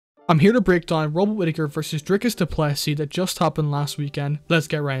I'm here to break down Robert Whittaker versus Dricus du Plessis that just happened last weekend. Let's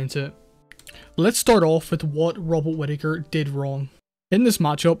get right into it. Let's start off with what Robert Whittaker did wrong. In this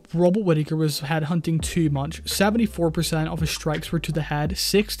matchup, Robert Whittaker was headhunting too much. 74% of his strikes were to the head,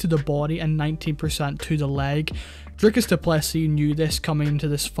 6 to the body, and 19% to the leg. Dricus du Plessis knew this coming into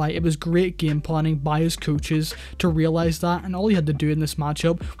this fight. It was great game planning by his coaches to realise that, and all he had to do in this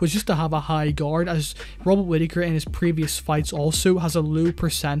matchup was just to have a high guard, as Robert Whittaker in his previous fights also has a low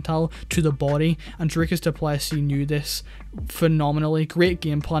percentile to the body, and Dricus du Plessis knew this phenomenally. Great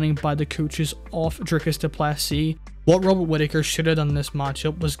game planning by the coaches of Dricus du Plessis. What Robert Whittaker should have done in this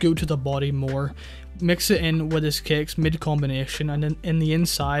matchup was go to the body more, mix it in with his kicks mid-combination, and then in the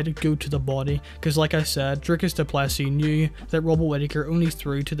inside go to the body, because like I said, Dricus du Plessis knew that Robert Whittaker only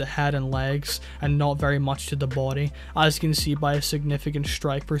threw to the head and legs and not very much to the body. As you can see by a significant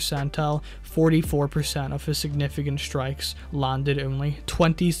strike percentile, 44% of his significant strikes landed only,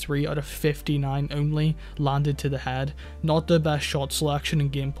 23 out of 59 only landed to the head. Not the best shot selection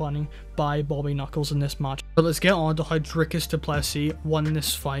and game planning by Bobby Knuckles in this match. But let's get on to how Dricus du Plessis won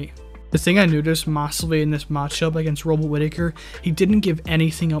this fight. The thing I noticed massively in this matchup against Robert Whittaker, he didn't give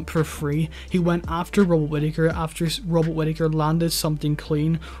anything up for free. He went after Robert Whittaker after Robert Whittaker landed something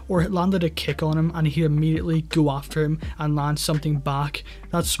clean or landed a kick on him, and he'd immediately go after him and land something back.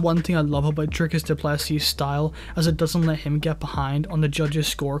 That's one thing I love about Dricus du Plessis' style, as it doesn't let him get behind on the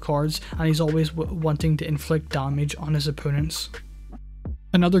judges' scorecards, and he's always wanting to inflict damage on his opponents.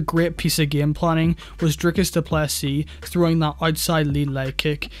 Another great piece of game planning was Dricus du Plessis throwing that outside lead leg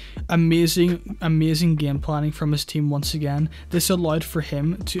kick. Amazing game planning from his team once again. This allowed for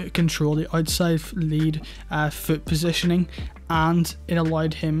him to control the outside lead foot positioning, and it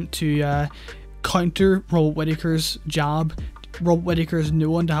allowed him to counter Robert Whittaker's jab. Robert Whittaker is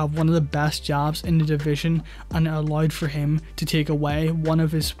known to have one of the best jabs in the division, and it allowed for him to take away one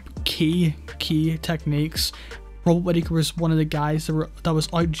of his key techniques. Robert Whittaker was one of the guys that was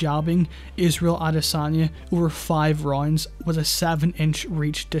out jabbing Israel Adesanya over 5 rounds with a 7-inch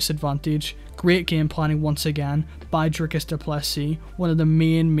reach disadvantage. Great game planning once again by Dricus du Plessis, one of the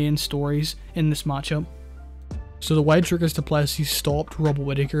main stories in this matchup. So the way Dricus du Plessis stopped Robert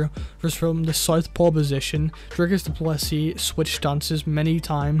Whittaker was from the southpaw position. Dricus du Plessis switched stances many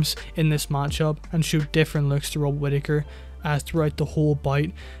times in this matchup and showed different looks to Robert Whittaker throughout the whole bout,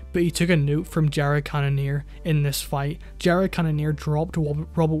 but he took a note from Jared Cannonier in this fight. Jared Cannonier dropped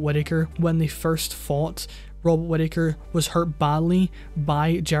Robert Whittaker when they first fought. Robert Whittaker was hurt badly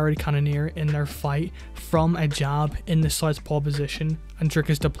by Jared Cannonier in their fight from a jab in the southpaw position, and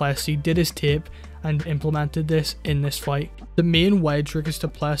Dricus du Plessis did his tape and implemented this in this fight. The main way Dricus du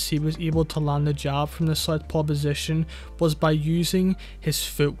Plessis was able to land the jab from the southpaw position was by using his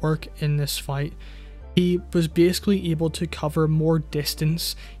footwork in this fight. He was basically able to cover more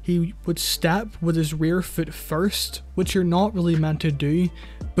distance. He would step with his rear foot first, which you're not really meant to do,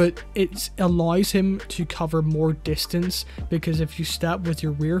 but it allows him to cover more distance, because if you step with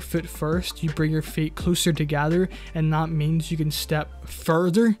your rear foot first, you bring your feet closer together, and that means you can step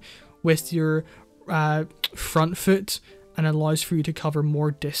further with your front foot, and allows for you to cover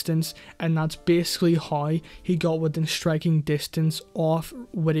more distance, and that's basically how he got within striking distance off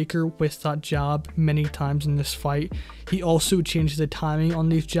Whittaker with that jab many times in this fight. He also changed the timing on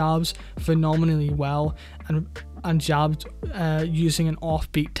these jabs phenomenally well, and jabbed using an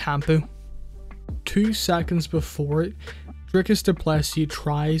offbeat tempo. 2 seconds before it, Dricus du Plessis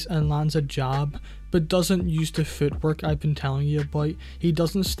tries and lands a jab, but doesn't use the footwork I've been telling you about. He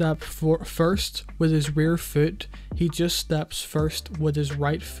doesn't step first with his rear foot, he just steps first with his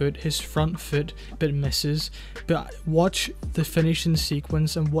right foot, his front foot, but misses. But watch the finishing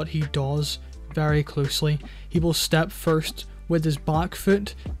sequence and what he does very closely. He will step first with his back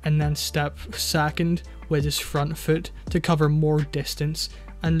foot, and then step second with his front foot to cover more distance.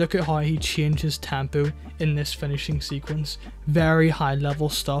 And look at how he changes tempo in this finishing sequence. Very high level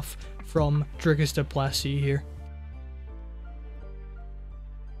stuff from Dricus du Plessis here.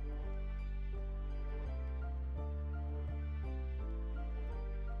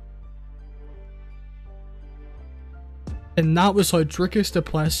 And that was how Dricus du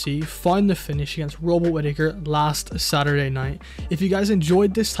Plessis found the finish against Robert Whittaker last Saturday night. If you guys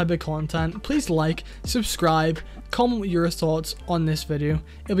enjoyed this type of content, please like, subscribe, comment with your thoughts on this video.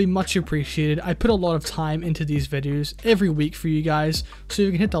 It'll be much appreciated. I put a lot of time into these videos every week for you guys, so if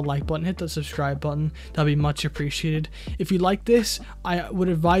you can hit the like button, hit the subscribe button, that'll be much appreciated. If you like this, I would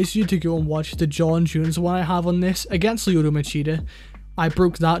advise you to go and watch the John Jones one I have on this against Lyoto Machida. I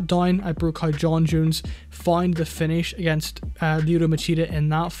broke that down. I broke how John Jones found the finish against Lyoto Machida in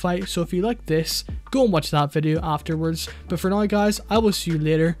that fight. So if you like this, go and watch that video afterwards. But for now, guys, I will see you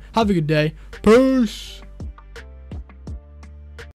later. Have a good day. Peace!